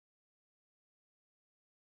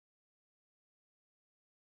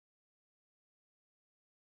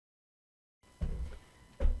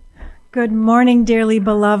Good morning, dearly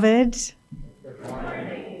beloved. Good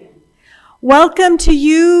morning. Welcome to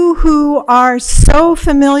you who are so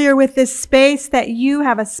familiar with this space that you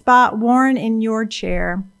have a spot worn in your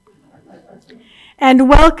chair. And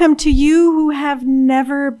welcome to you who have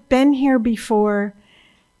never been here before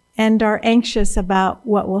and are anxious about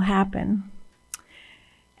what will happen.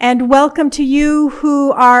 And welcome to you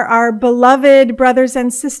who are our beloved brothers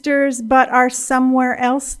and sisters, but are somewhere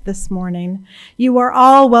else this morning. You are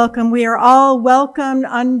all welcome. We are all welcomed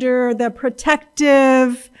under the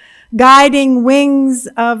protective, guiding wings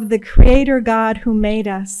of the Creator God who made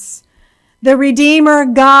us, the Redeemer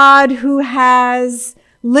God who has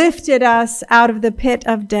lifted us out of the pit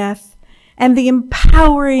of death, and the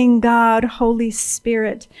empowering God, Holy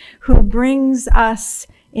Spirit, who brings us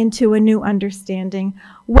into a new understanding.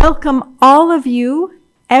 Welcome all of you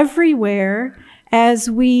everywhere as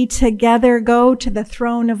we together go to the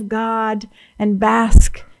throne of God and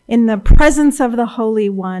bask in the presence of the Holy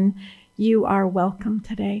One. You are welcome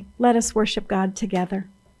today. Let us worship God together.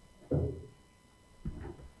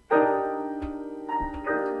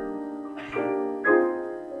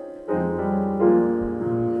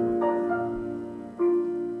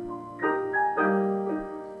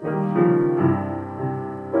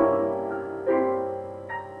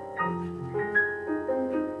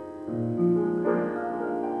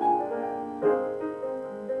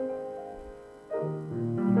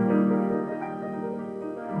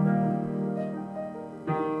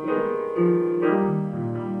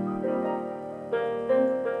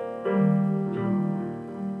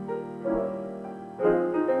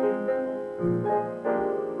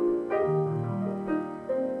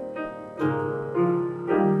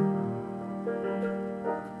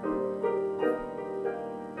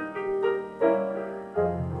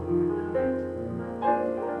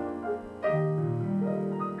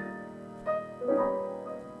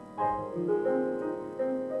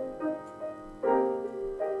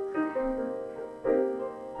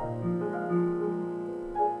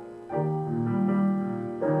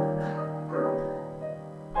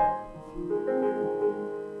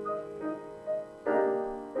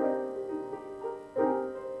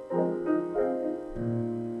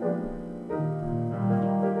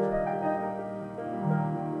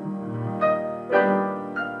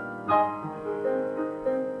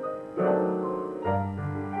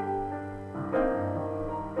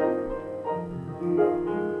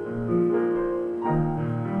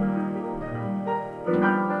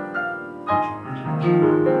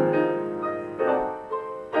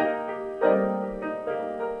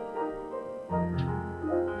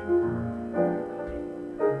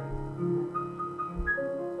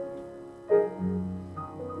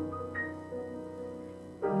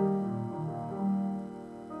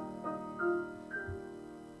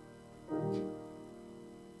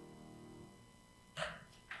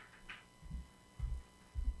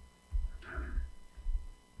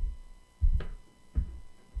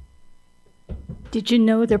 Did you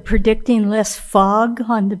know they're predicting less fog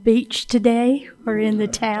on the beach today or in the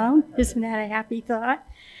town? Isn't that a happy thought?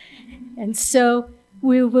 And so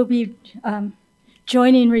we will be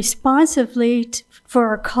joining responsively for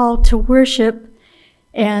our call to worship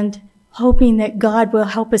and hoping that God will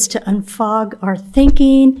help us to unfog our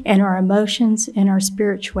thinking and our emotions and our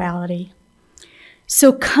spirituality.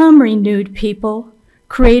 So come, renewed people,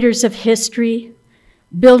 creators of history,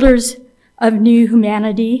 builders of new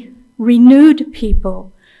humanity, renewed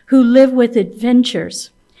people who live with adventures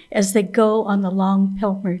as they go on the long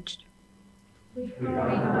pilgrimage. We come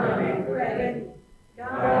ready.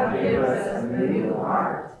 God give us a new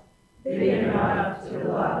heart, big enough to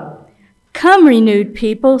love. Come, renewed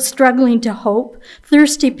people, struggling to hope,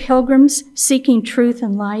 thirsty pilgrims seeking truth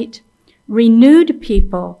and light, renewed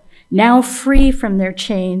people, now free from their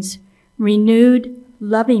chains, renewed,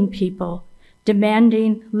 loving people,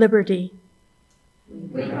 demanding liberty.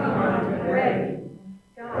 We come ready.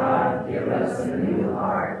 God give us a new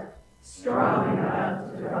heart, strong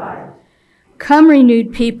enough to fight. Come,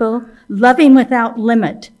 renewed people, loving without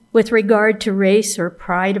limit with regard to race or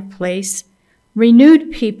pride of place.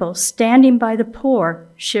 Renewed people, standing by the poor,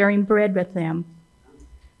 sharing bread with them.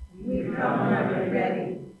 We come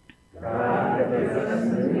ready. God give us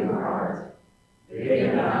a new heart, big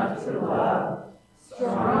enough to love,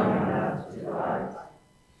 strong enough to fight.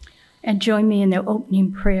 And join me in the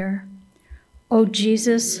opening prayer. O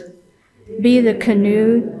Jesus, be the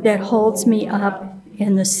canoe that holds me up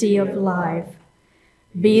in the sea of life.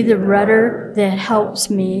 Be the rudder that helps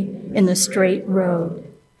me in the straight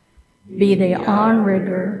road. Be the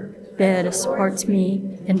on-rigger that escorts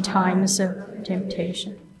me in times of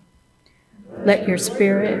temptation. Let your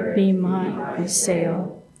spirit be my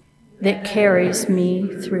sail. that carries me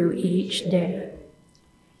through each day.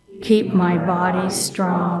 Keep my body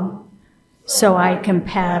strong so I can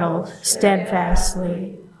paddle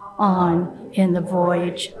steadfastly on in the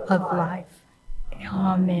voyage of life.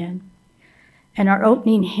 Amen. And our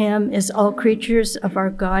opening hymn is All Creatures of Our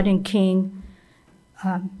God and King,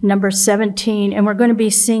 number 17, and we're going to be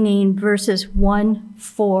singing verses 1,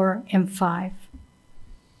 4, and 5.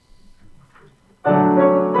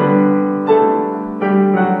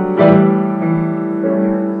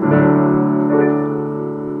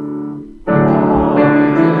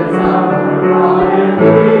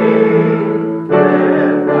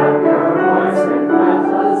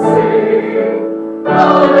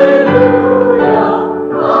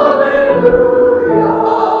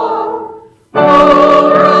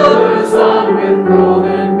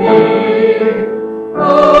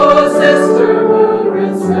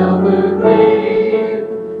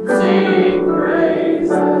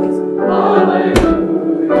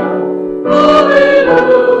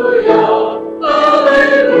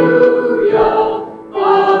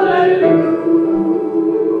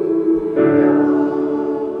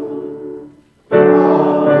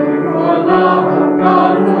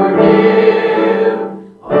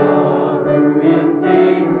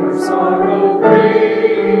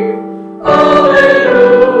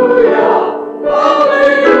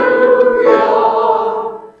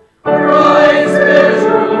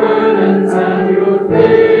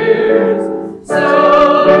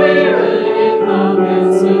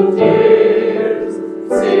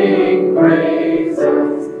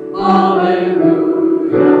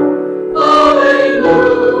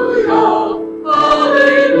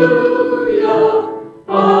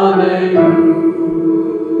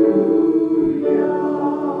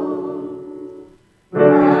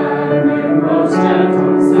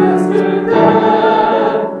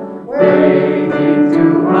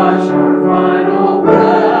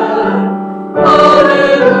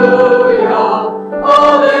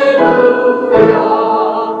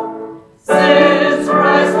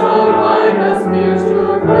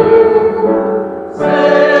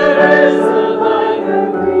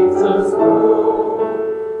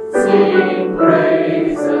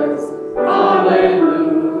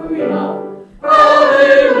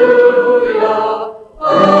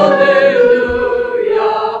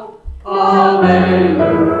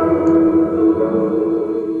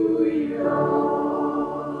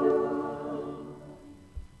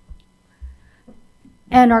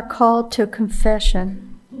 And our call to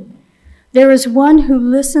confession. There is one who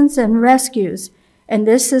listens and rescues, and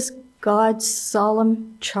this is God's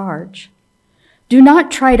solemn charge. Do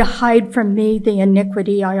not try to hide from me the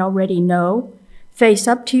iniquity I already know. Face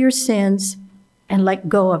up to your sins and let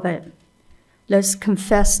go of it. Let's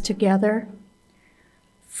confess together.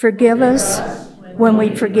 Forgive us when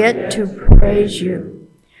we forget to praise you,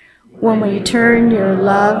 when we turn your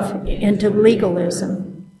love into legalism,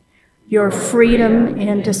 your freedom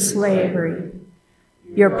into slavery,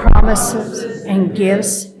 your promises and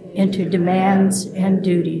gifts into demands and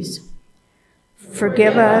duties.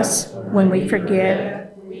 Forgive us when we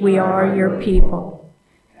forget we are your people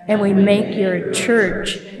and we make your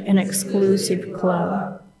church an exclusive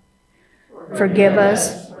club. Forgive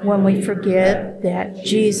us when we forget that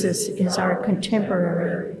Jesus is our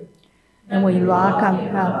contemporary and we lock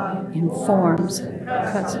him up in forms,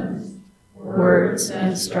 customs, words,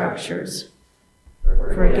 and structures.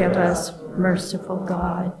 Forgive us, merciful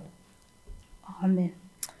God. Amen.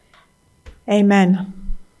 Amen.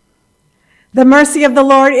 The mercy of the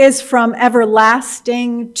Lord is from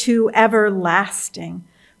everlasting to everlasting.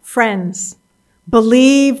 Friends,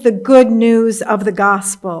 believe the good news of the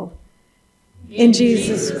gospel. In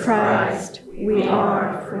Jesus Christ, we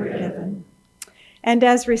are forgiven. And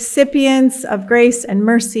as recipients of grace and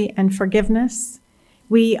mercy and forgiveness,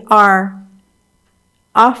 we are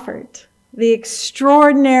offered the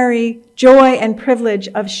extraordinary joy and privilege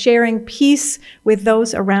of sharing peace with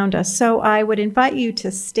those around us. So I would invite you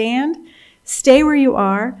to stand, stay where you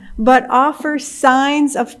are, but offer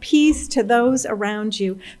signs of peace to those around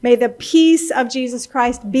you. May the peace of Jesus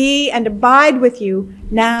Christ be and abide with you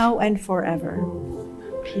now and forever.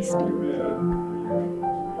 Peace be with you.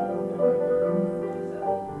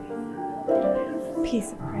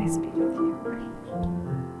 Peace of Christ be with you.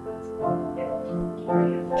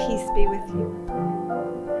 Peace be with you.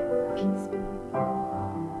 Peace be with you.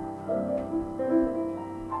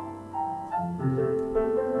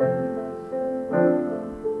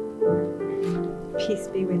 Peace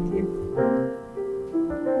be with you.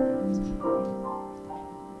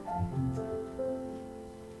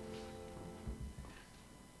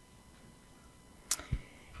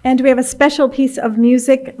 And we have a special piece of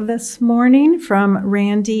music this morning from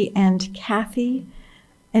Randy and Cathye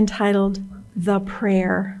entitled The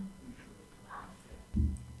Prayer.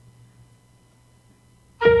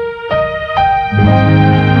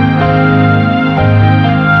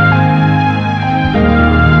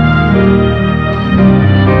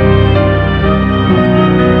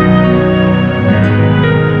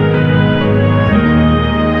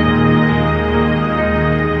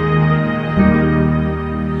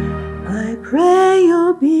 Pray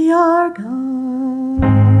you'll be our God,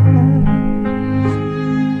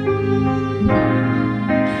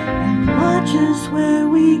 and watch us where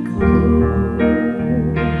we go,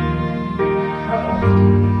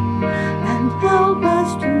 and help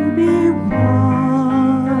us to be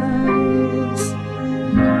wise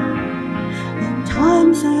in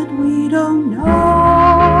times that we don't know.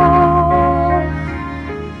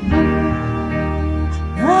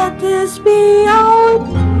 Let this be our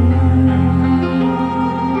prayer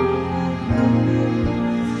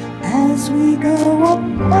as we go up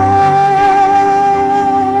there.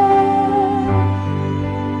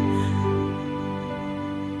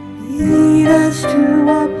 Lead us to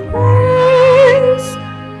a place,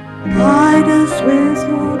 guide us with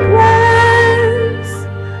your grace,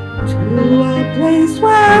 to a place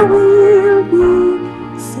where we'll be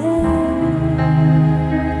safe.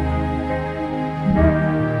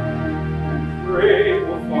 Pray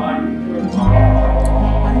we'll find your heart.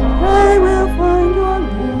 I pray we'll find your Lord.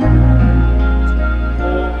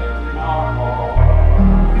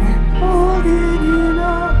 Hold it in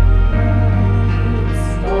our hearts.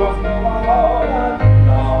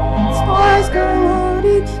 Stars go out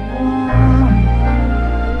each night.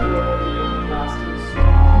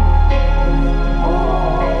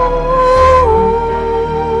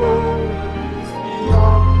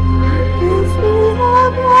 Peace be our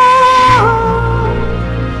God.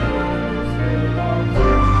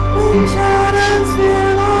 When shadows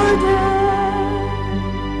fill our day.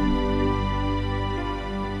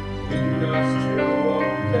 Lead us to a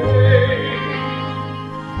place.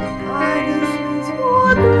 Guide us with your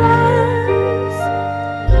grace.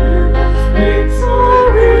 Give us faith so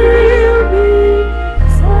we'll be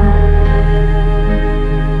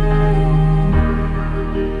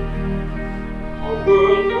A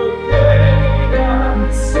world will fade and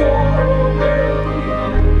sorrow will be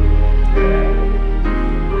ended.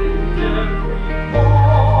 With every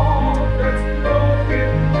heart that's broken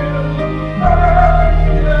will be mended.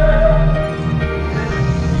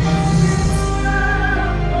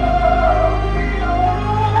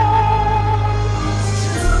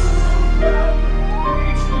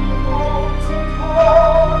 Reaching home to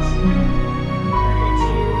touch, reaching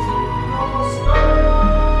to the sky.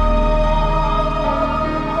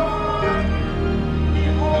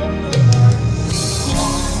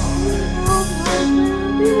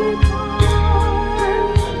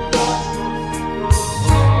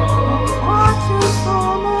 Watch us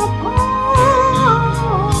from afar.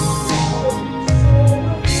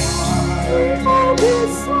 Hold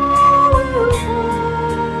this soul will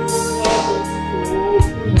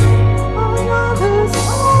find another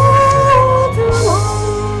soul to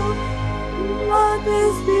love. Let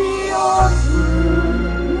this be our prayer.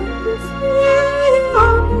 Let this be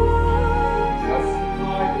our prayer.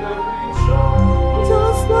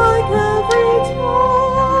 Just like every child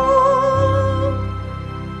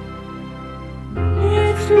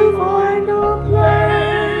needs to find a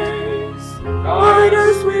place, guide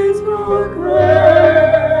us with your grace,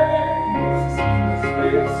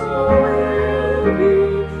 so we'll be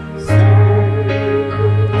safe.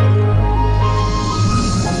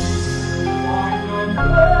 Find a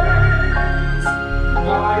place,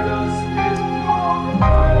 guide us with your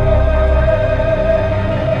grace.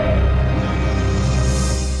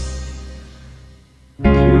 To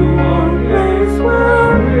a place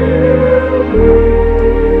where we'll be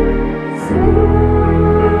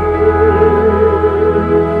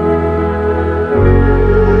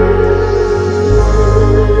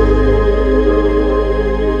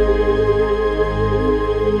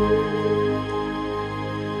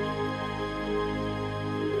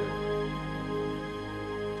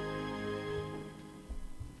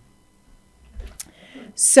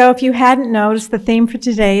So if you hadn't noticed, the theme for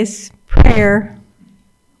today's prayer,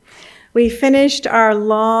 we finished our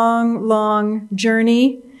long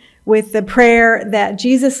journey with the prayer that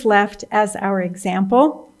Jesus left as our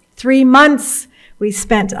example. 3 months we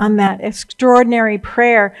spent on that extraordinary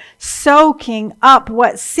prayer, soaking up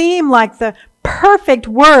what seemed like the perfect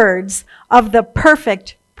words of the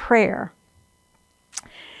perfect prayer.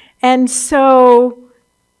 And so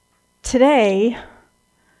today,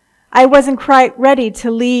 I wasn't quite ready to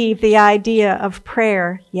leave the idea of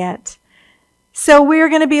prayer yet. So we're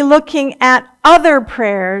going to be looking at other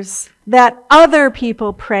prayers that other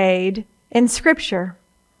people prayed in Scripture.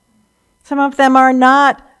 Some of them are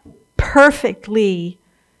not perfectly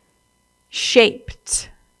shaped,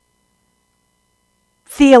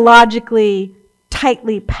 theologically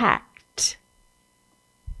tightly packed.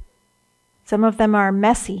 Some of them are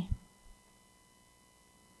messy,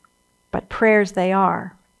 but prayers they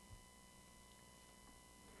are.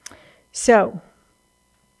 So,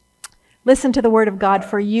 listen to the word of God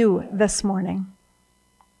for you this morning.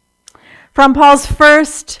 From Paul's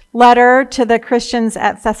first letter to the Christians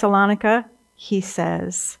at Thessalonica, he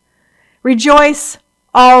says, "Rejoice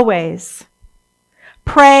always.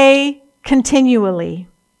 Pray continually.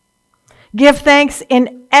 Give thanks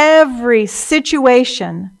in every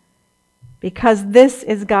situation, because this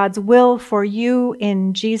is God's will for you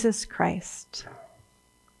in Jesus Christ."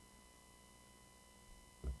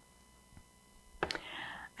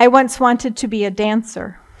 I once wanted to be a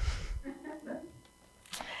dancer.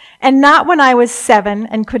 And not when I was 7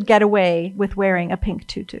 and could get away with wearing a pink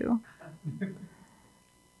tutu.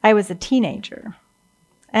 I was a teenager,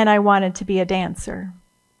 and I wanted to be a dancer.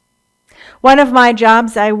 One of my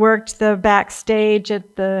jobs, I worked the backstage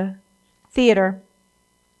at the theater.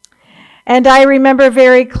 And I remember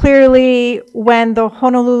very clearly when the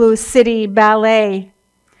Honolulu City Ballet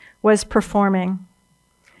was performing.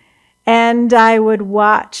 And I would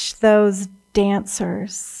watch those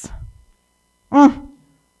dancers.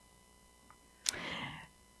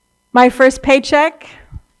 My first paycheck,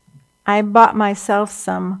 I bought myself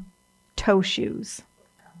some toe shoes.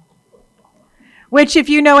 Which, if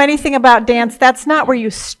you know anything about dance, that's not where you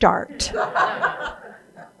start.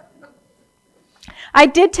 I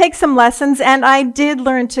did take some lessons, and I did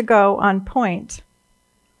learn to go on point.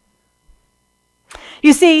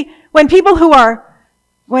 You see, when people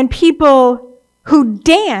who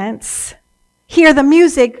dance hear the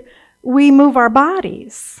music, we move our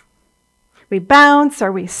bodies. We bounce,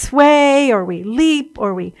 or we sway, or we leap,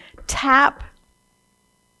 or we tap.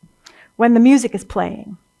 When the music is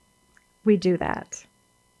playing, we do that.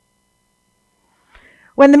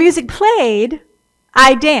 When the music played,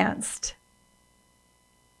 I danced.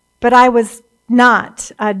 But I was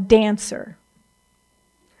not a dancer.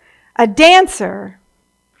 A dancer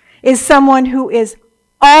is someone who is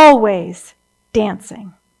always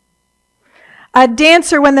dancing. A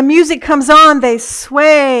dancer, when the music comes on, they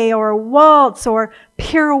sway or waltz or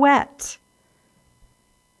pirouette.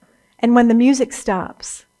 And when the music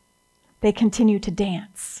stops, they continue to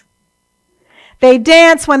dance. They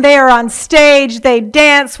dance when they are on stage. They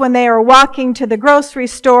dance when they are walking to the grocery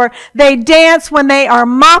store. They dance when they are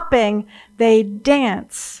mopping. They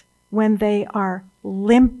dance when they are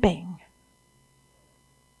limping.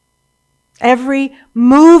 Every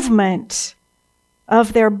movement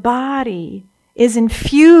of their body is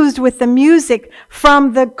infused with the music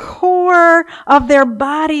from the core of their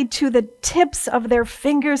body to the tips of their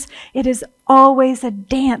fingers. It is always a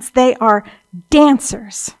dance. They are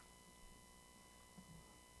dancers.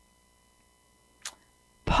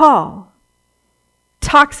 Paul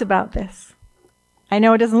talks about this. I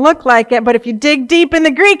know it doesn't look like it, but if you dig deep in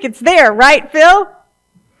the Greek, it's there, right, Phil?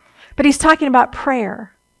 But he's talking about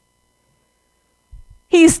prayer.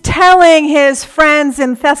 He's telling his friends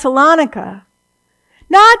in Thessalonica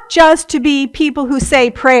not just to be people who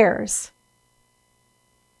say prayers,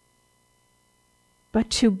 but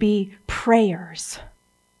to be prayers.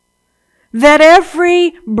 That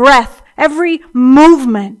every breath, every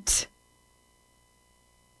movement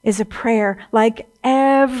is a prayer, like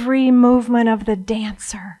every movement of the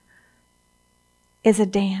dancer is a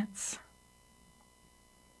dance.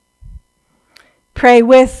 Pray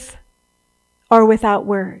with or without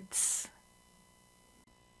words.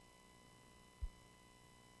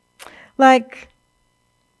 Like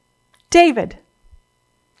David.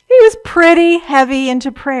 He was pretty heavy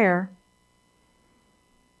into prayer.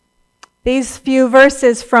 These few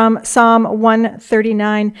verses from Psalm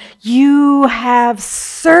 139. You have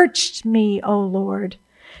searched me, O Lord.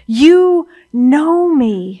 You know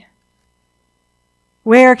me.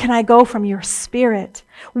 Where can I go from your spirit?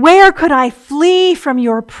 Where could I flee from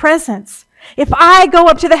your presence? If I go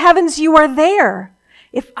up to the heavens, you are there.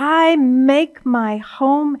 If I make my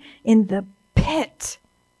home in the pit,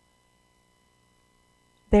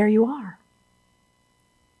 there you are.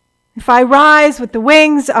 If I rise with the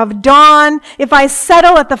wings of dawn, if I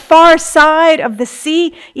settle at the far side of the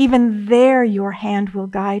sea, even there your hand will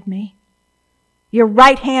guide me. Your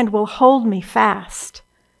right hand will hold me fast.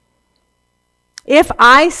 If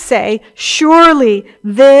I say, surely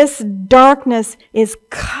this darkness is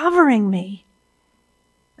covering me,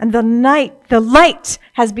 and the light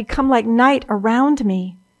has become like night around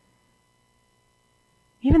me,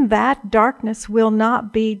 even that darkness will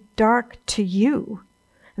not be dark to you.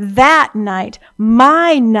 That night,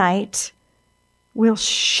 my night, will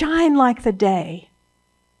shine like the day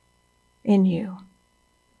in you.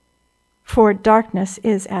 For darkness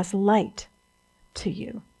is as light to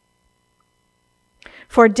you.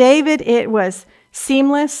 For David, it was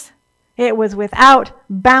seamless. It was without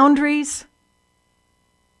boundaries.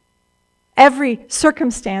 Every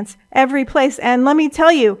circumstance, every place. And let me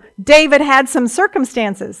tell you, David had some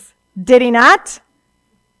circumstances. Did he not?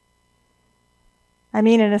 I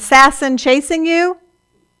mean, an assassin chasing you.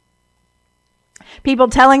 People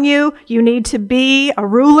telling you you need to be a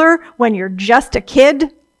ruler when you're just a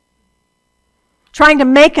kid. Trying to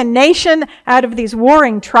make a nation out of these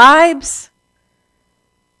warring tribes.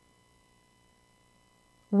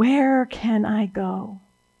 Where can I go?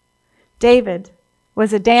 David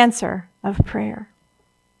was a dancer of prayer.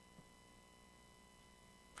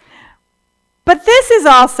 But this is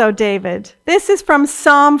also David. This is from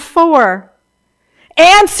Psalm 4.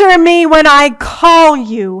 Answer me when I call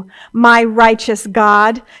you, my righteous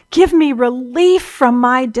God. Give me relief from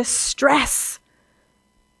my distress.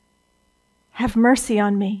 Have mercy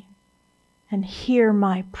on me and hear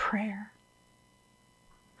my prayer.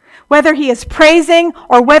 Whether he is praising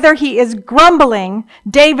or whether he is grumbling,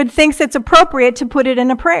 David thinks it's appropriate to put it in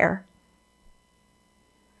a prayer.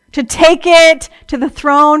 To take it to the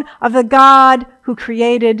throne of the God who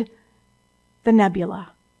created the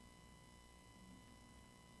nebula.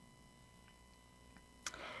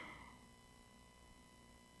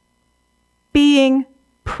 Being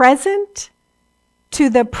present to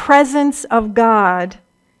the presence of God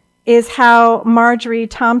is how Marjorie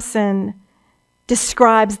Thompson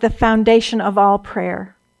describes the foundation of all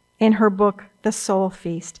prayer in her book, The Soul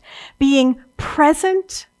Feast. Being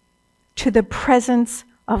present to the presence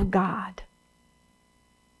of God.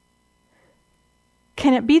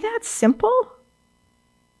 Can it be that simple?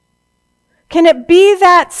 Can it be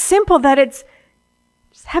that simple that it's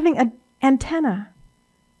just having an antenna?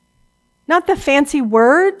 Not the fancy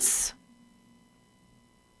words,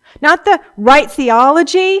 not the right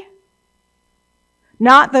theology,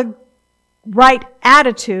 not the right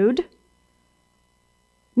attitude,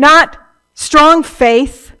 not strong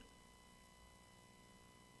faith,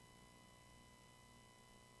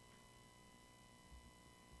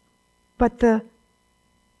 but the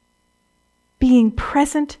being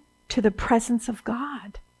present to the presence of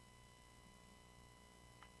God.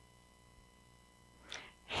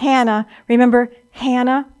 Hannah, remember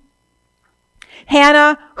Hannah?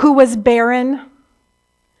 Hannah who was barren.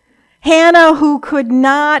 Hannah who could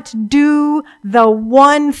not do the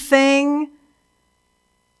one thing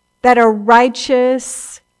that a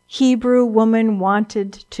righteous Hebrew woman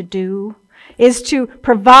wanted to do, is to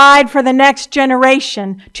provide for the next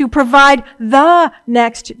generation, to provide the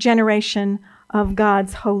next generation of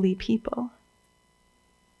God's holy people.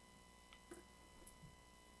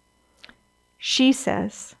 She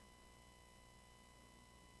says,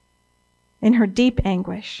 in her deep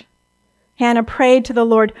anguish, Hannah prayed to the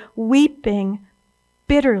Lord, weeping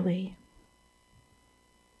bitterly.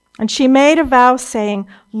 And she made a vow saying,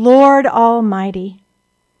 Lord Almighty,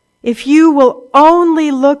 if you will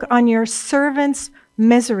only look on your servant's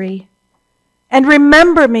misery and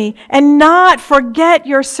remember me and not forget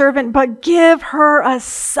your servant, but give her a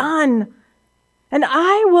son, and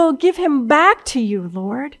I will give him back to you,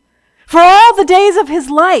 Lord, for all the days of his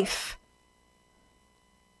life.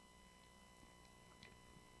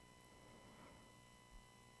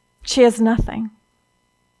 She has nothing.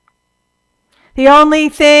 The only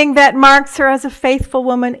thing that marks her as a faithful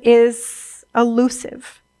woman is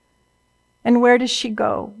elusive. And where does she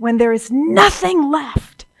go when there is nothing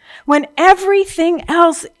left? When everything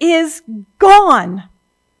else is gone?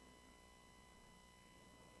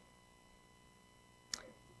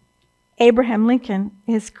 Abraham Lincoln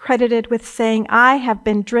is credited with saying, I have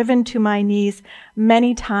been driven to my knees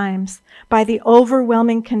many times by the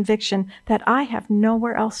overwhelming conviction that I have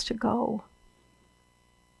nowhere else to go.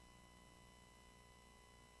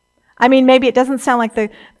 I mean, maybe it doesn't sound like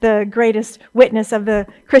the greatest witness of the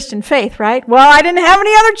Christian faith, right? Well, I didn't have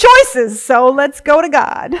any other choices, so let's go to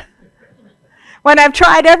God. When I've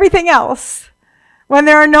tried everything else, when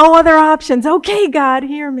there are no other options, okay, God,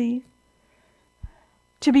 hear me.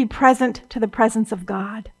 To be present to the presence of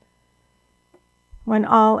God when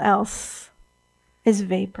all else is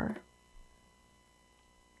vapor.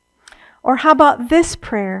 Or how about this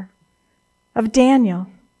prayer of Daniel?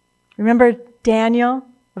 Remember Daniel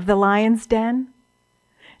of the lion's den?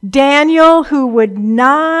 Daniel, who would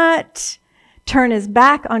not turn his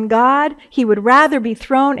back on God. He would rather be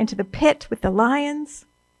thrown into the pit with the lions.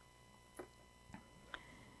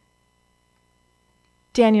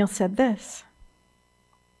 Daniel said this,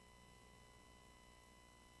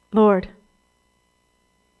 Lord,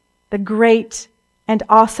 the great and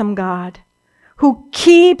awesome God, who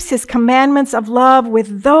keeps his commandments of love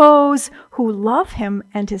with those who love him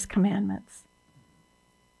and his commandments.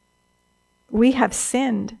 We have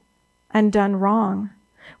sinned and done wrong.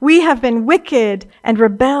 We have been wicked and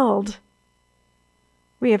rebelled.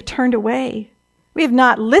 We have turned away. We have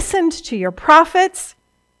not listened to your prophets.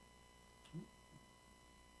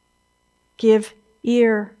 Give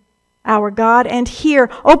ear, our God, and hear.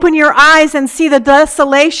 Open your eyes and see the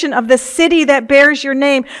desolation of the city that bears your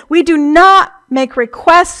name. We do not make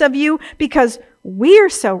requests of you because we are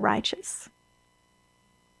so righteous.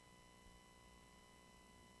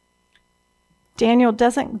 Daniel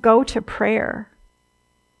doesn't go to prayer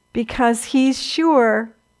because he's sure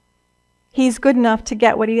he's good enough to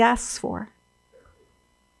get what he asks for.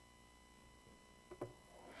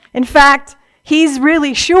 In fact, he's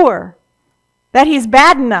really sure that he's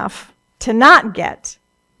bad enough to not get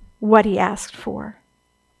what he asked for.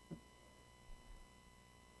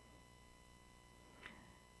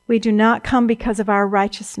 We do not come because of our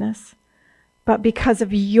righteousness, but because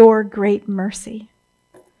of your great mercy.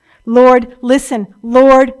 Lord, listen.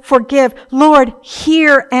 Lord, forgive. Lord,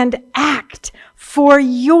 hear and act. For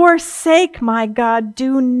your sake, my God,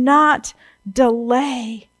 do not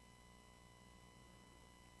delay.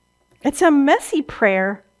 It's a messy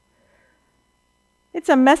prayer. It's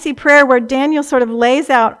a messy prayer where Daniel sort of lays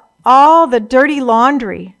out all the dirty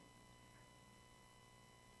laundry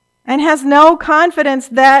and has no confidence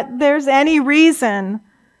that there's any reason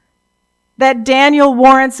that Daniel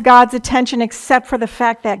warrants God's attention except for the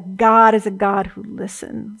fact that God is a God who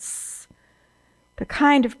listens. The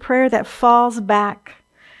kind of prayer that falls back,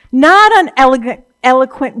 not on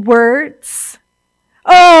eloquent words.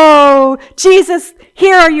 Oh, Jesus,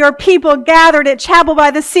 here are your people gathered at Chapel by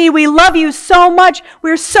the Sea. We love you so much.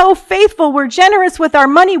 We're so faithful. We're generous with our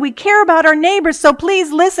money. We care about our neighbors, so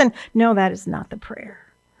please listen. No, that is not the prayer.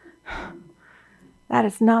 That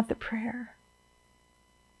is not the prayer.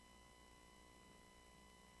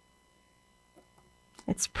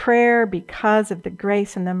 It's prayer because of the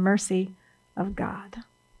grace and the mercy of God.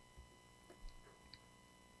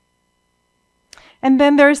 And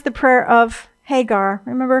then there's the prayer of Hagar.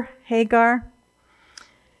 Remember Hagar?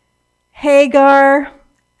 Hagar,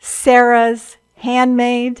 Sarah's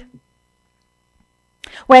handmaid.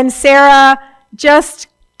 When Sarah just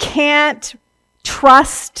can't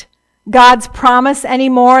trust God's promise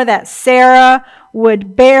anymore that Sarah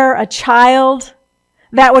would bear a child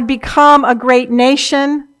that would become a great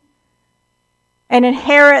nation and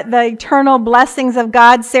inherit the eternal blessings of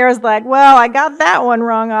God, Sarah's like, well, I got that one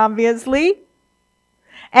wrong, obviously.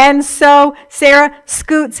 And so Sarah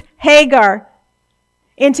scoots Hagar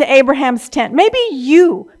into Abraham's tent. Maybe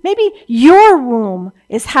your womb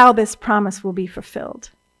is how this promise will be fulfilled.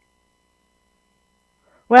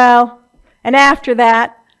 Well, and after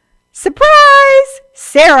that, surprise!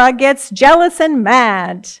 Sarah gets jealous and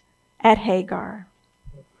mad at Hagar.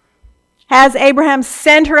 Has Abraham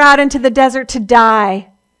sent her out into the desert to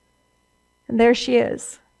die. And there she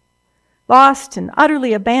is, lost and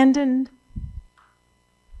utterly abandoned.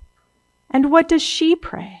 And what does she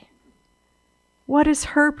pray? What is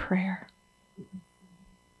her prayer?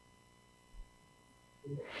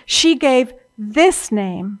 She gave this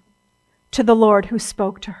name to the Lord who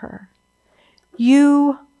spoke to her.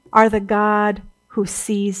 You are the God who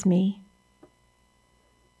sees me.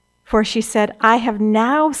 For she said, I have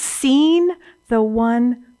now seen the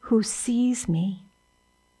one who sees me.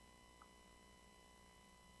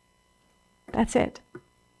 That's it.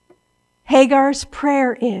 Hagar's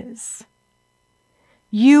prayer is,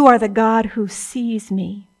 you are the God who sees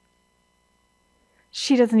me.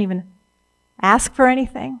 She doesn't even ask for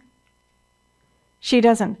anything. She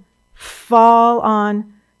doesn't fall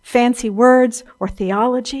on fancy words or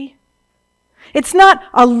theology. It's not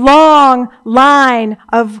a long line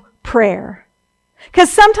of prayer.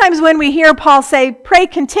 Because sometimes when we hear Paul say, pray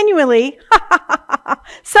continually,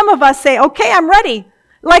 some of us say, okay, I'm ready,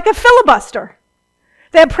 like a filibuster.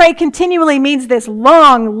 That pray continually means this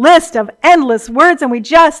long list of endless words, and we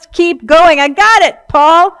just keep going. I got it,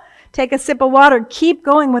 Paul. Take a sip of water. Keep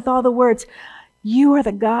going with all the words. You are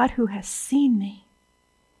the God who has seen me.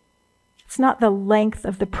 It's not the length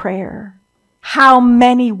of the prayer. How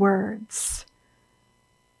many words?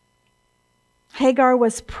 Hagar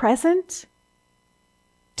was present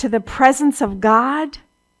to the presence of God,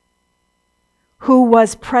 who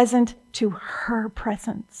was present to her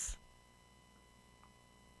presence.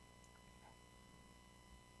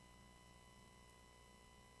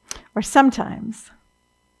 Or sometimes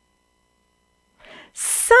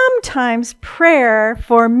prayer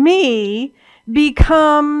for me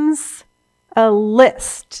becomes a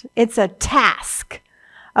list. It's a task.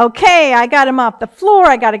 Okay, I got to mop the floor.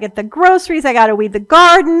 I got to get the groceries. I got to weed the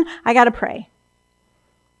garden. I got to pray.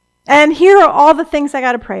 And here are all the things I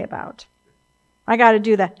got to pray about. I got to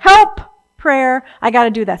do the help prayer. I got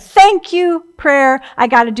to do the thank you prayer. I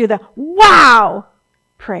got to do the wow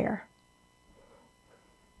prayer.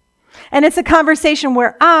 And it's a conversation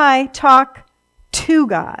where I talk to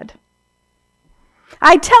God.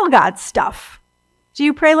 I tell God stuff. Do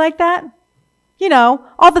you pray like that? You know,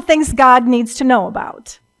 all the things God needs to know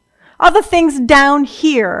about. All the things down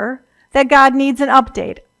here that God needs an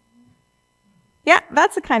update. Yeah,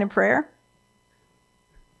 that's the kind of prayer.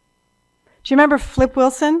 Do you remember Flip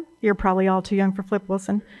Wilson? You're probably all too young for Flip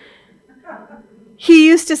Wilson. He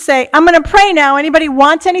used to say, I'm going to pray now. Anybody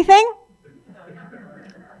want anything?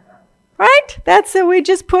 Right? That's what we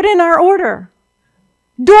just put in our order.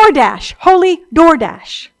 DoorDash, holy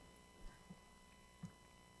DoorDash.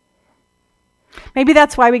 Maybe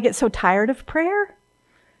that's why we get so tired of prayer.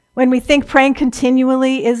 When we think praying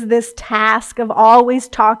continually is this task of always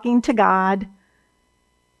talking to God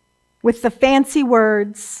with the fancy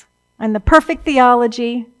words and the perfect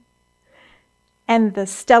theology and the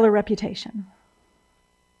stellar reputation.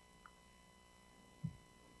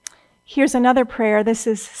 Here's another prayer. This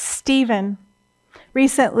is Stephen.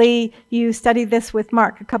 Recently, you studied this with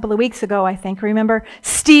Mark a couple of weeks ago, I think. Remember?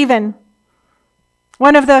 Stephen,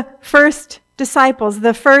 one of the first disciples,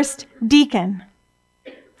 the first deacon,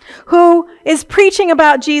 who is preaching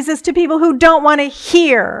about Jesus to people who don't want to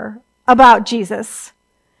hear about Jesus.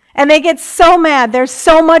 And they get so mad. There's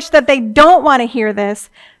so much that they don't want to hear this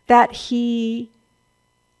that he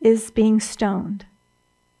is being stoned.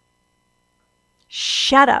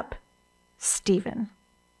 Shut up, Stephen.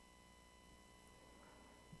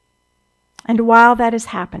 And while that is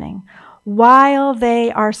happening, while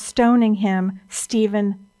they are stoning him,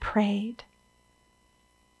 Stephen prayed,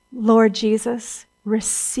 Lord Jesus,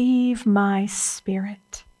 receive my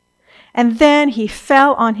spirit. And then he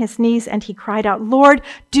fell on his knees and he cried out, Lord,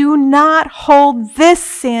 do not hold this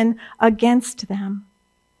sin against them.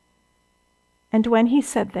 And when he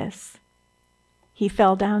said this, he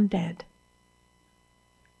fell down dead.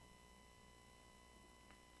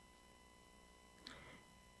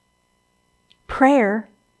 Prayer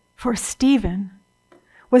for Stephen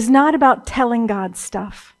was not about telling God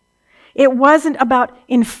stuff. It wasn't about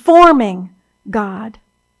informing God.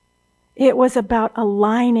 It was about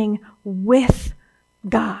aligning with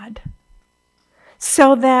God.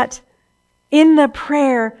 So that in the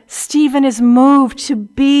prayer, Stephen is moved to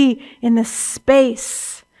be in the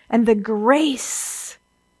space and the grace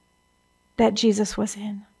that Jesus was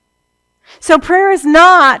in. So prayer is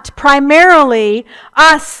not primarily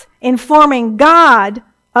us informing God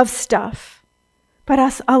of stuff, but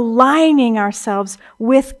us aligning ourselves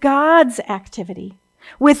with God's activity,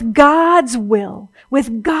 with God's will,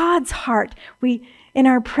 with God's heart. We, in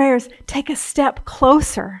our prayers, take a step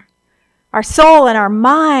closer. Our soul and our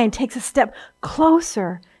mind takes a step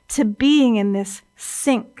closer to being in this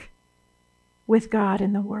sync with God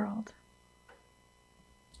in the world.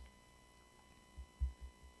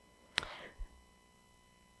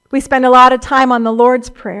 We spend a lot of time on the Lord's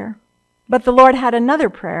Prayer, but the Lord had another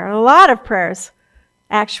prayer, a lot of prayers,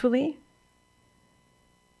 actually.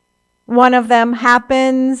 One of them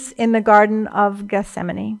happens in the Garden of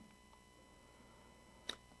Gethsemane.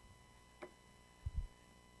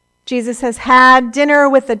 Jesus has had dinner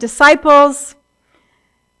with the disciples.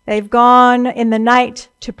 They've gone in the night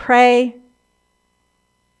to pray.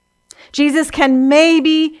 Jesus can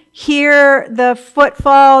maybe hear the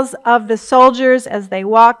footfalls of the soldiers as they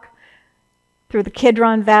walk through the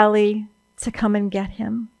Kidron Valley to come and get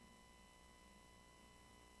him.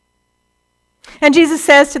 And Jesus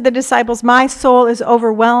says to the disciples, my soul is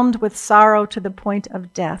overwhelmed with sorrow to the point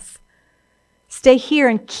of death. Stay here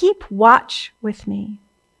and keep watch with me.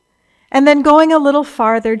 And then going a little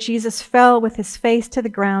farther, Jesus fell with his face to the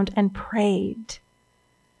ground and prayed,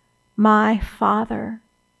 my Father,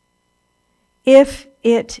 if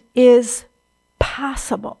it is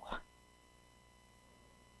possible,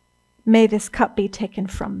 may this cup be taken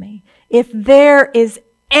from me. If there is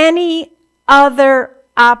any other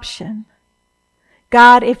option,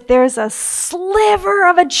 God, if there's a sliver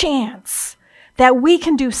of a chance that we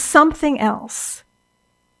can do something else,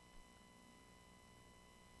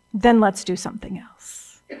 then let's do something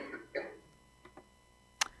else.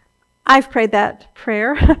 I've prayed that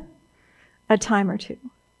prayer a time or two.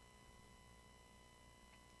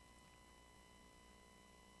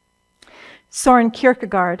 Søren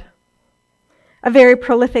Kierkegaard, a very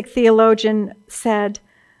prolific theologian, said,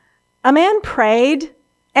 "A man prayed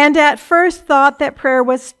and at first thought that prayer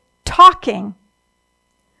was talking.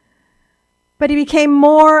 But he became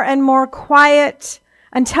more and more quiet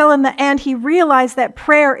until in the end he realized that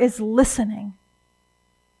prayer is listening."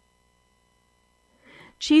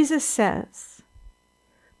 Jesus says,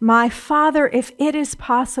 "My Father, if it is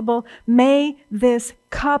possible, may this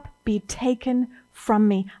cup be taken from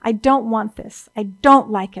me. I don't want this. I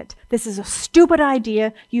don't like it. This is a stupid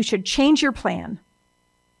idea. You should change your plan."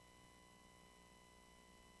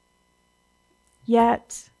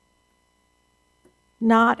 Yet,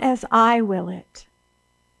 not as I will it,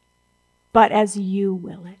 but as you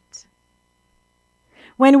will it.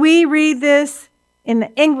 When we read this in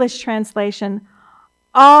the English translation,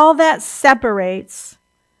 all that separates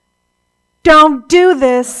 "don't do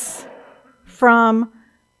this" from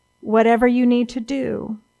 "whatever you need to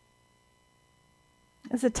do"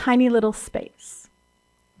 is a tiny little space.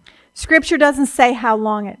 Scripture doesn't say how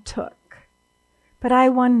long it took, but I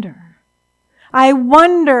wonder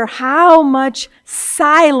how much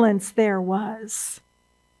silence there was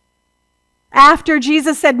after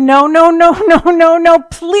Jesus said, "No, no, no, no, no, no,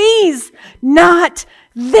 please, not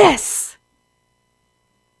this."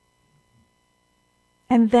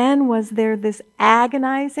 And then was there this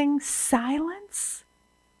agonizing silence?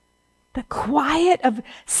 The quiet of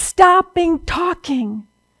stopping talking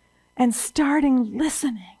and starting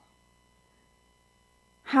listening.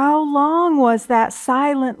 How long was that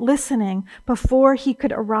silent listening before he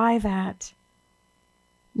could arrive at,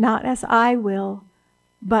 "Not as I will,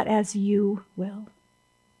 but as you will"?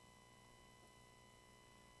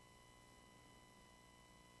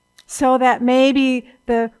 So that maybe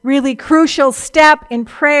the really crucial step in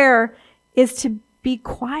prayer is to be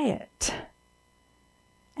quiet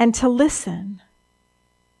and to listen.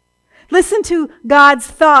 Listen to God's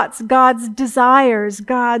thoughts, God's desires,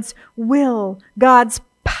 God's will, God's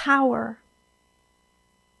power.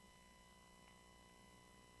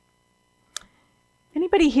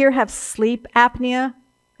 Anybody here have sleep apnea?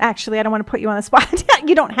 Actually, I don't want to put you on the spot.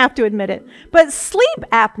 You don't have to admit it. But sleep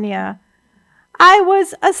apnea, I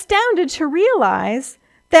was astounded to realize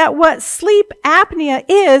that what sleep apnea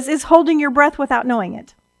is holding your breath without knowing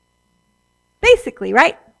it. Basically,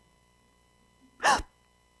 right?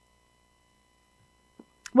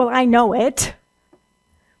 Well, I know it.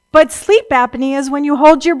 But sleep apnea is when you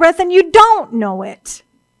hold your breath and you don't know it.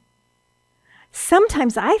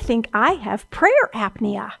 Sometimes I think I have prayer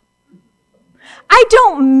apnea. I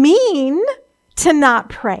don't mean to not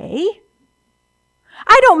pray.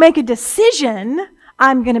 I don't make a decision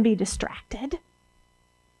I'm going to be distracted.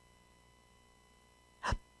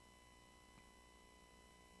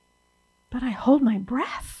 But I hold my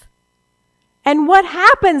breath. And what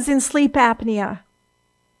happens in sleep apnea?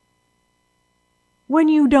 When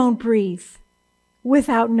you don't breathe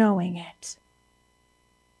without knowing it.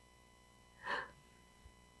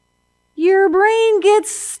 Your brain gets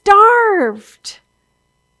starved.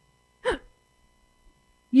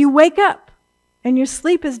 You wake up and your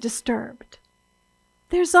sleep is disturbed.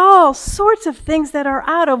 There's all sorts of things that are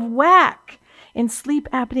out of whack in sleep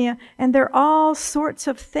apnea, and there are all sorts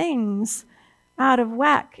of things out of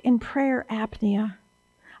whack in prayer apnea.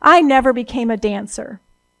 I never became a dancer.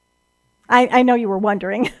 I know you were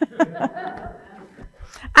wondering.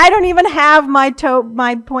 I don't even have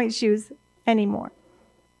my point shoes anymore.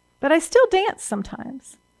 But I still dance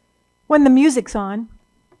sometimes when the music's on,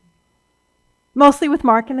 mostly with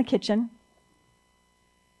Mark in the kitchen.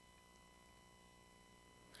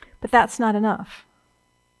 But that's not enough.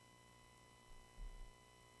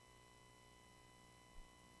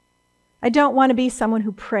 I don't want to be someone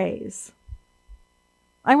who prays.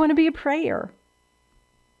 I want to be a prayer.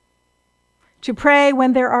 To pray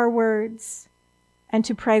when there are words, and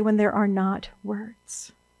to pray when there are not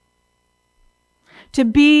words. To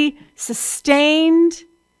be sustained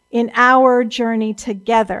in our journey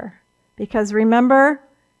together. Because remember,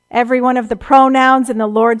 every one of the pronouns in the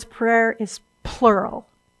Lord's Prayer is plural.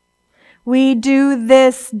 We do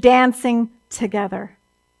this dancing together.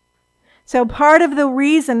 So part of the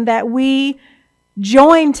reason that we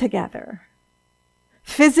join together,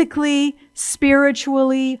 physically,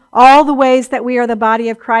 spiritually, all the ways that we are the body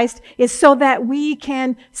of Christ, is so that we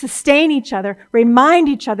can sustain each other, remind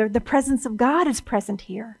each other the presence of God is present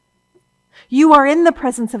here. You are in the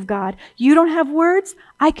presence of God. You don't have words?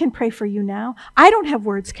 I can pray for you now. I don't have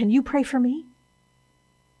words. Can you pray for me?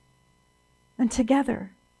 And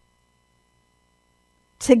together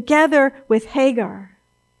together with Hagar,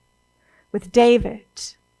 with David,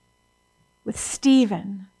 with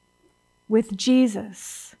Stephen, with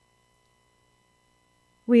Jesus,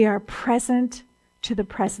 we are present to the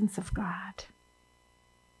presence of God.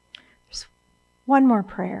 There's one more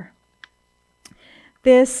prayer.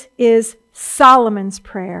 This is Solomon's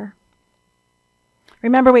prayer.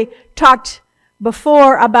 Remember, we talked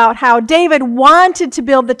before about how David wanted to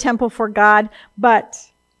build the temple for God, but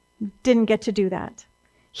didn't get to do that.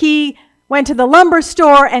 He went to the lumber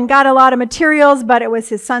store and got a lot of materials, but it was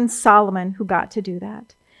his son Solomon who got to do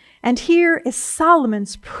that. And here is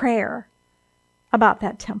Solomon's prayer about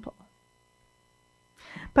that temple.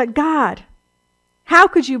 But God, how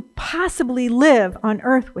could you possibly live on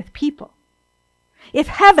earth with people? If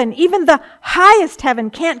heaven, even the highest heaven,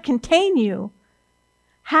 can't contain you,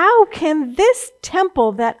 how can this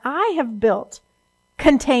temple that I have built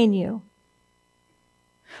contain you?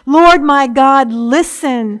 Lord my God,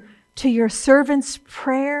 listen to your servant's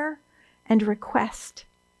prayer and request,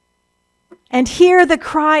 and hear the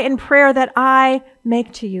cry and prayer that I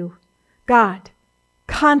make to you. God,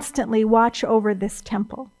 constantly watch over this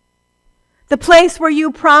temple, the place where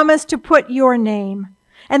you promised to put your name,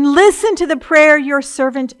 and listen to the prayer your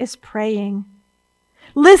servant is praying.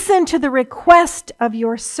 Listen to the request of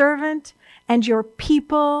your servant and your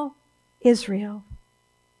people, Israel.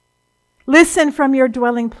 Listen from your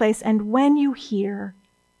dwelling place, and when you hear,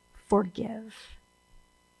 forgive.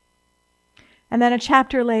 And then a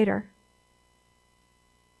chapter later,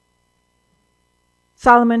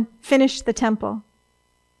 Solomon finished the temple.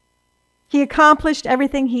 He accomplished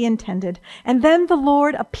everything he intended. And then the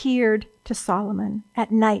Lord appeared to Solomon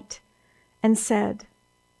at night and said,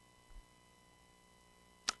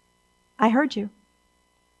 I heard you.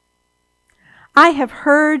 I have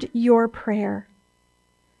heard your prayer,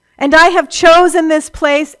 and I have chosen this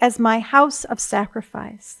place as my house of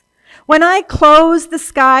sacrifice. When I close the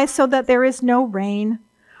sky so that there is no rain,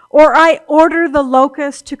 or I order the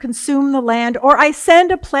locust to consume the land, or I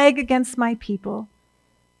send a plague against my people,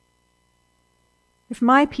 if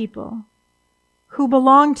my people who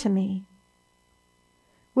belong to me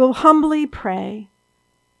will humbly pray,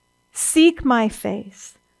 seek my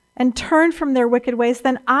face, and turn from their wicked ways,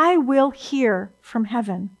 then I will hear from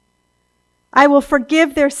heaven. I will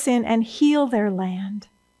forgive their sin and heal their land.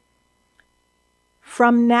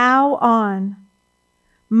 From now on,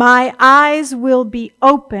 my eyes will be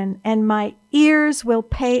open and my ears will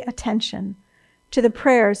pay attention to the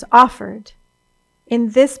prayers offered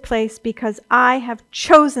in this place, because I have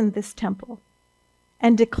chosen this temple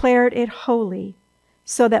and declared it holy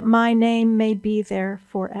so that my name may be there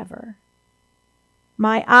forever.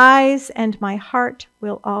 My eyes and my heart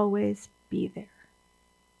will always be there.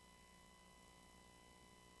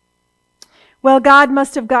 Well, God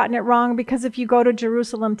must have gotten it wrong, because if you go to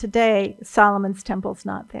Jerusalem today, Solomon's temple's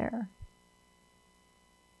not there.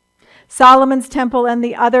 Solomon's temple and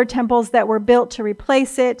the other temples that were built to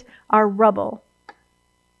replace it are rubble.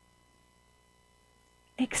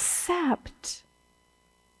 Except,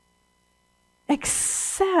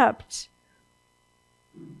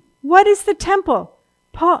 what is the temple?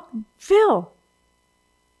 Phil,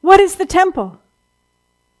 what is the temple?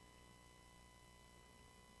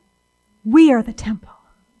 We are the temple.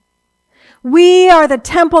 We are the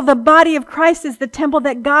temple. The body of Christ is the temple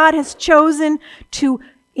that God has chosen to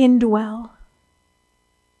indwell.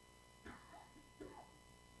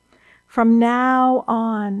 From now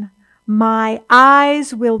on, my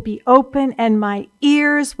eyes will be open and my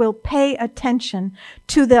ears will pay attention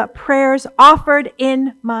to the prayers offered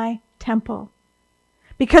in my temple,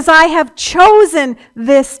 because I have chosen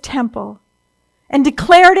this temple and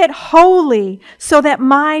declared it holy so that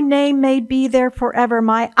my name may be there forever.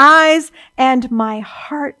 My eyes and my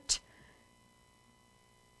heart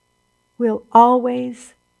will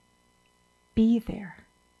always be there.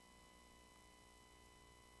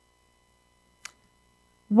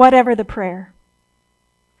 Whatever the prayer,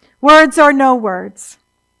 words or no words,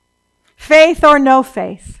 faith or no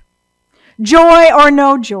faith, joy or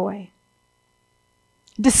no joy,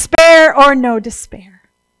 despair or no despair,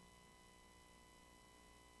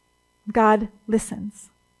 God listens.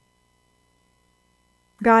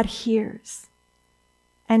 God hears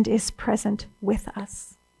and is present with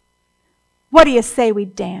us. What do you say we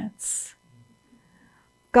dance?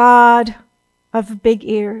 God of big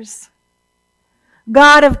ears,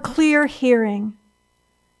 God of clear hearing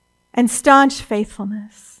and staunch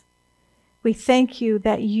faithfulness, we thank you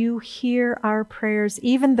that you hear our prayers,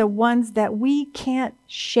 even the ones that we can't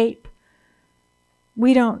shape,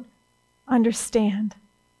 we don't understand.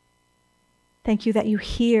 Thank you that you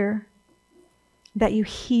hear, that you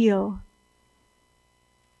heal,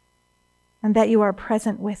 and that you are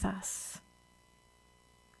present with us.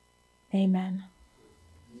 Amen.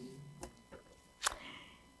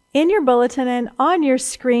 In your bulletin and on your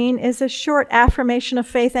screen is a short affirmation of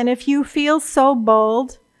faith, and if you feel so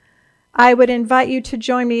bold, I would invite you to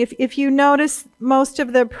join me. If you notice, most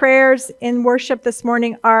of the prayers in worship this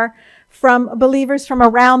morning are from believers from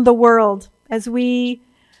around the world as we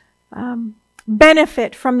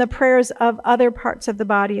benefit from the prayers of other parts of the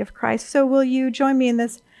body of Christ. So will you join me in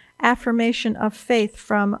this affirmation of faith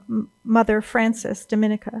from Mother Frances,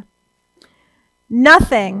 Dominica?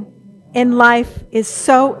 Nothing in life is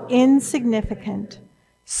so insignificant,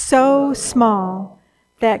 so small,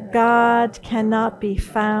 that God cannot be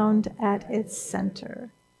found at its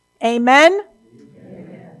center. Amen?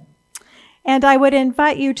 Amen. And I would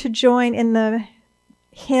invite you to join in the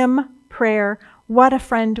hymn prayer, What a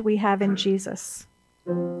Friend We Have in Jesus.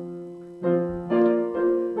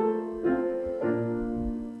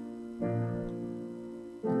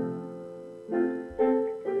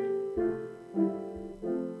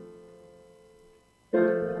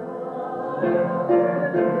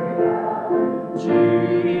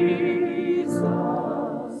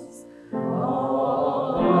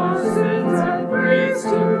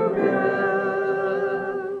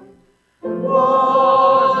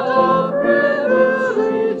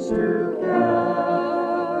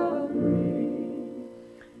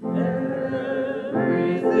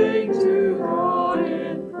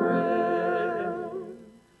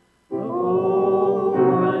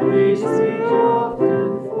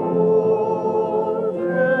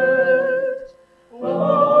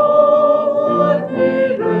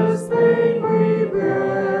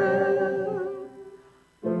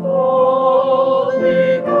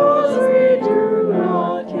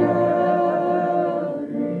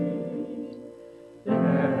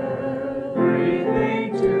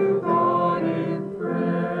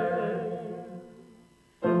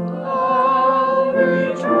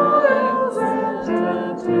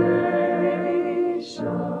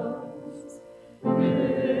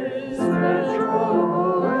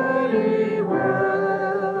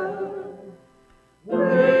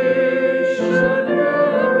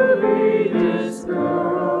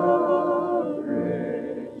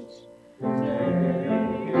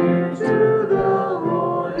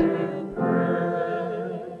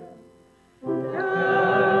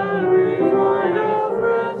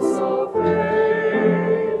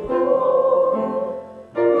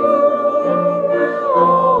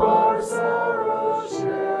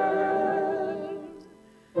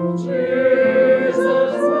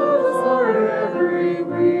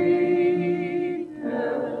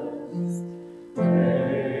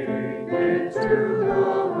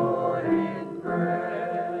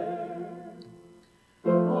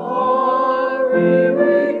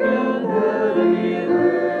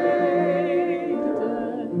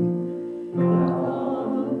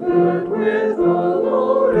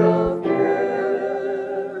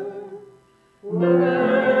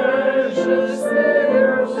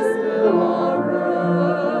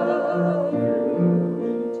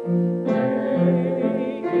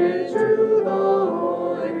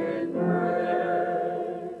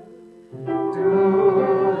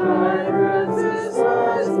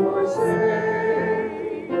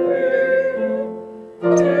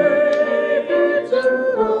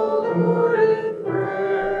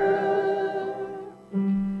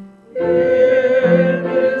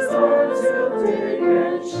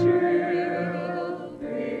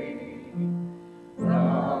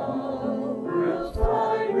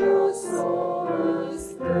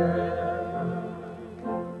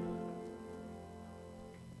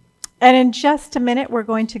 And in just a minute, we're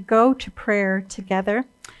going to go to prayer together.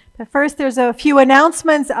 But first, there's a few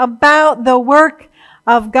announcements about the work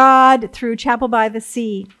of God through Chapel by the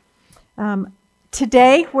Sea.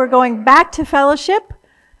 Today, we're going back to fellowship.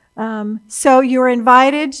 So you're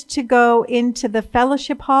invited to go into the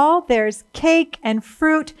fellowship hall. There's cake and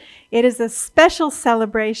fruit. It is a special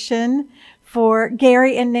celebration for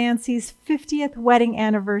Gary and Nancy's 50th wedding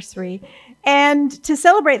anniversary. And to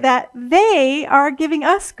celebrate that, they are giving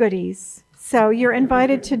us goodies. So you're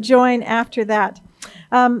invited to join after that.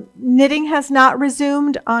 Knitting has not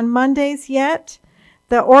resumed on Mondays yet.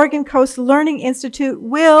 The Oregon Coast Learning Institute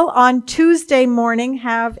will, on Tuesday morning,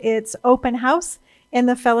 have its open house in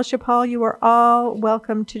the fellowship hall. You are all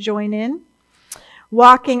welcome to join in.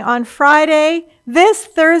 Walking on Friday. This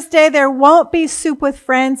Thursday, there won't be Soup with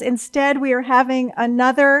Friends. Instead, we are having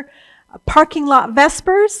another parking lot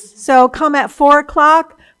Vespers. So come at 4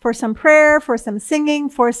 o'clock for some prayer, for some singing,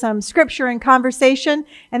 for some scripture and conversation.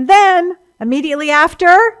 And then, immediately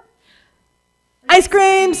after, ice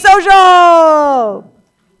cream social!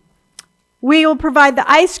 We will provide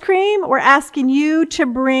the ice cream. We're asking you to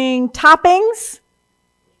bring toppings,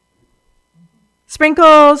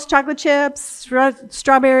 sprinkles, chocolate chips,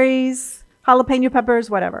 strawberries, jalapeno peppers,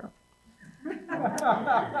 whatever.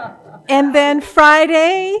 And then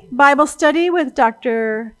Friday, Bible study with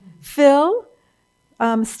Dr. Phil,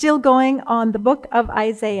 still going on the book of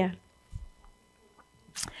Isaiah.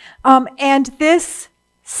 And this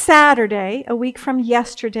Saturday, a week from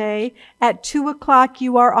yesterday, at 2 o'clock,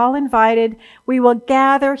 you are all invited. We will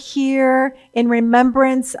gather here in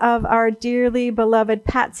remembrance of our dearly beloved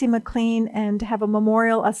Patsy McLean and have a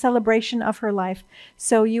memorial, a celebration of her life.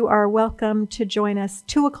 So you are welcome to join us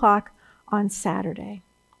 2 o'clock on Saturday.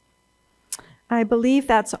 I believe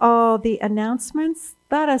that's all the announcements.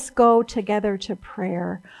 Let us go together to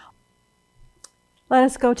prayer. Let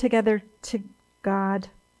us go together to God.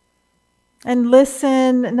 And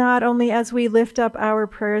listen not only as we lift up our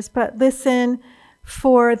prayers, but listen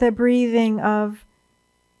for the breathing of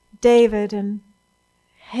David and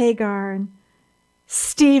Hagar and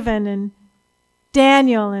Stephen and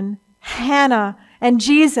Daniel and Hannah and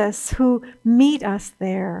Jesus who meet us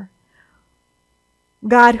there.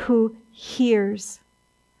 God who hears.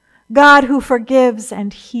 God who forgives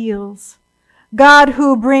and heals. God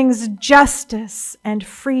who brings justice and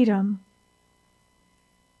freedom.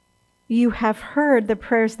 You have heard the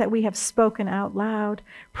prayers that we have spoken out loud.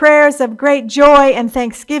 Prayers of great joy and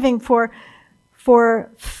thanksgiving for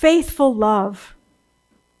faithful love.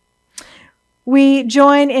 We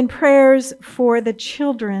join in prayers for the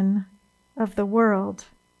children of the world.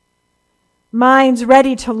 Minds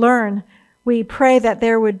ready to learn. We pray that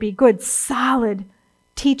there would be good, solid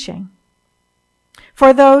teaching.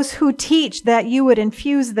 For those who teach, that you would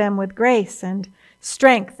infuse them with grace and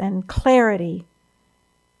strength and clarity.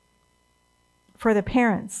 For the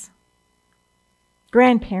parents,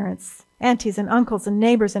 grandparents, aunties and uncles and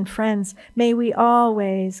neighbors and friends, may we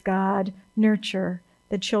always, God, nurture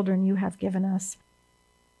the children you have given us.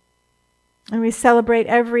 And we celebrate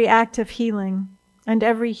every act of healing and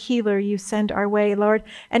every healer you send our way, Lord.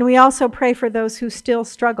 And we also pray for those who still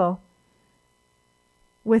struggle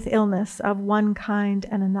with illness of one kind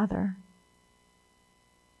and another.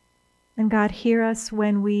 And God, hear us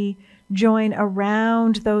when we join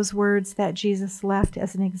around those words that Jesus left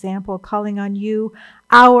as an example, calling on you,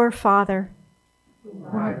 our Father, who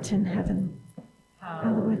art in heaven.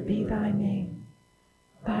 Hallowed be thy name.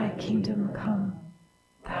 Thy kingdom come.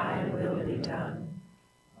 Thy will be done,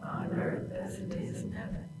 on earth as it is in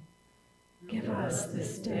heaven. Give us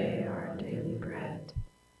this day our daily bread,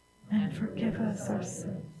 and forgive us our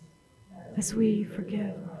sins, as we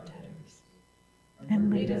forgive our debtors.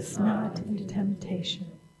 And lead us not into temptation,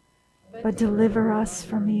 but deliver us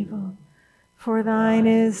from evil. For thine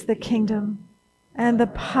is the kingdom, and the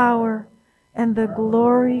power, and the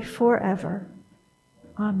glory forever.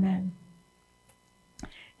 Amen.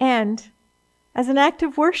 And as an act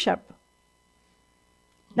of worship,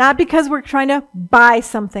 not because we're trying to buy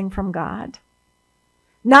something from God,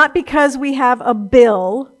 not because we have a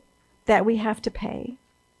bill that we have to pay,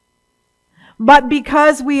 but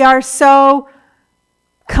because we are so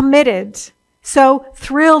committed, so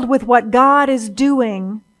thrilled with what God is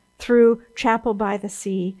doing through Chapel by the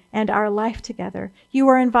Sea and our life together. You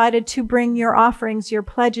are invited to bring your offerings, your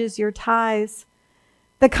pledges, your tithes,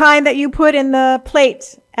 the kind that you put in the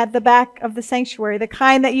plate at the back of the sanctuary, the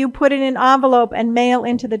kind that you put in an envelope and mail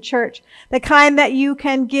into the church, the kind that you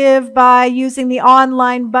can give by using the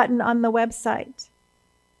online button on the website,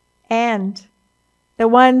 and the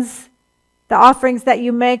offerings that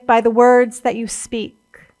you make by the words that you speak,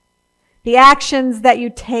 the actions that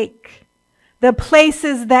you take, the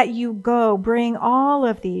places that you go. Bring all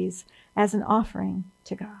of these as an offering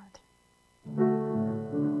to God.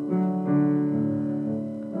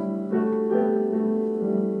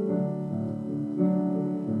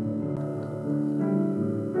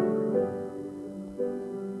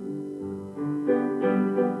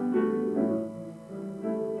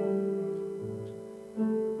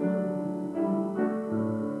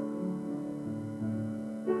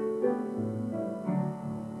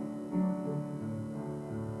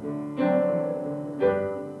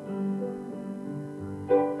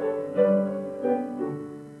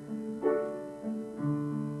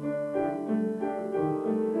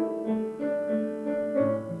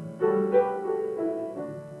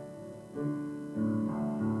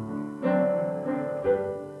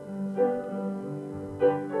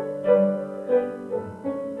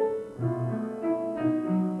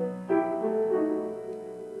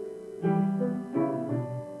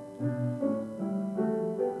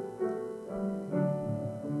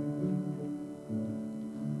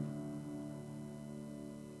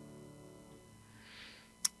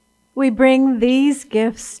 we bring these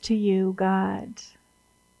gifts to you, God.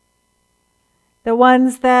 The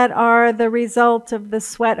ones that are the result of the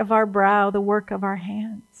sweat of our brow, the work of our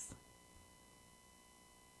hands.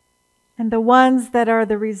 And the ones that are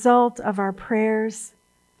the result of our prayers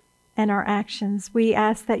and our actions. We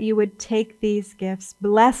ask that you would take these gifts,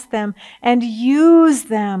 bless them, and use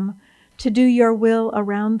them to do your will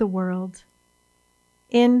around the world,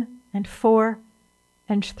 in and for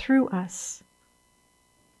and through us.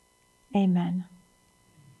 Amen.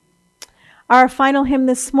 Our final hymn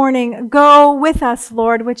this morning, Go With Us,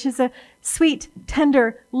 Lord, which is a sweet,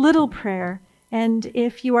 tender little prayer. And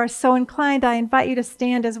if you are so inclined, I invite you to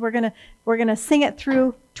stand as we're gonna sing it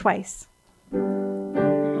through twice.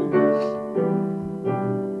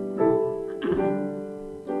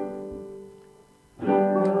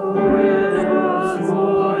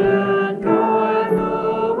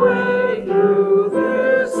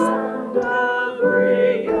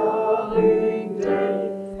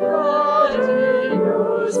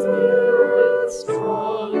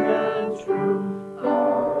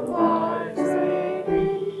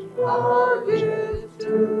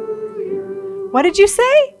 What did you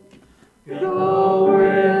say? Go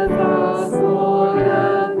with us, Lord,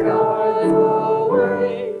 and guide the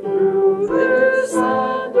way through this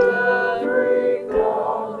and every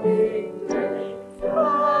coming day.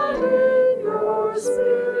 That in your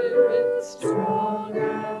spirit strong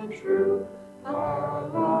and true, our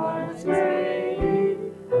lives may be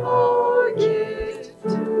our gift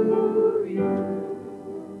to you.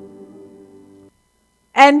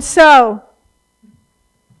 And so,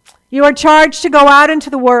 you are charged to go out into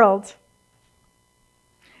the world,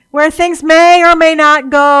 where things may or may not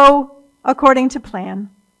go according to plan.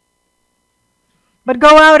 But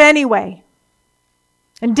go out anyway,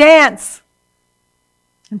 and dance,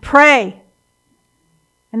 and pray,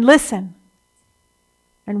 and listen,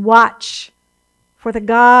 and watch for the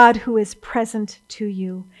God who is present to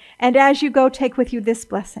you. And as you go, take with you this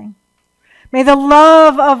blessing. May the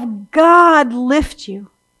love of God lift you.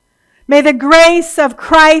 May the grace of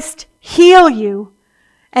Christ heal you,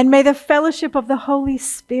 and may the fellowship of the Holy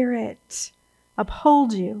Spirit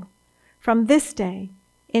uphold you from this day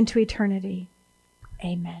into eternity.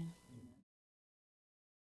 Amen.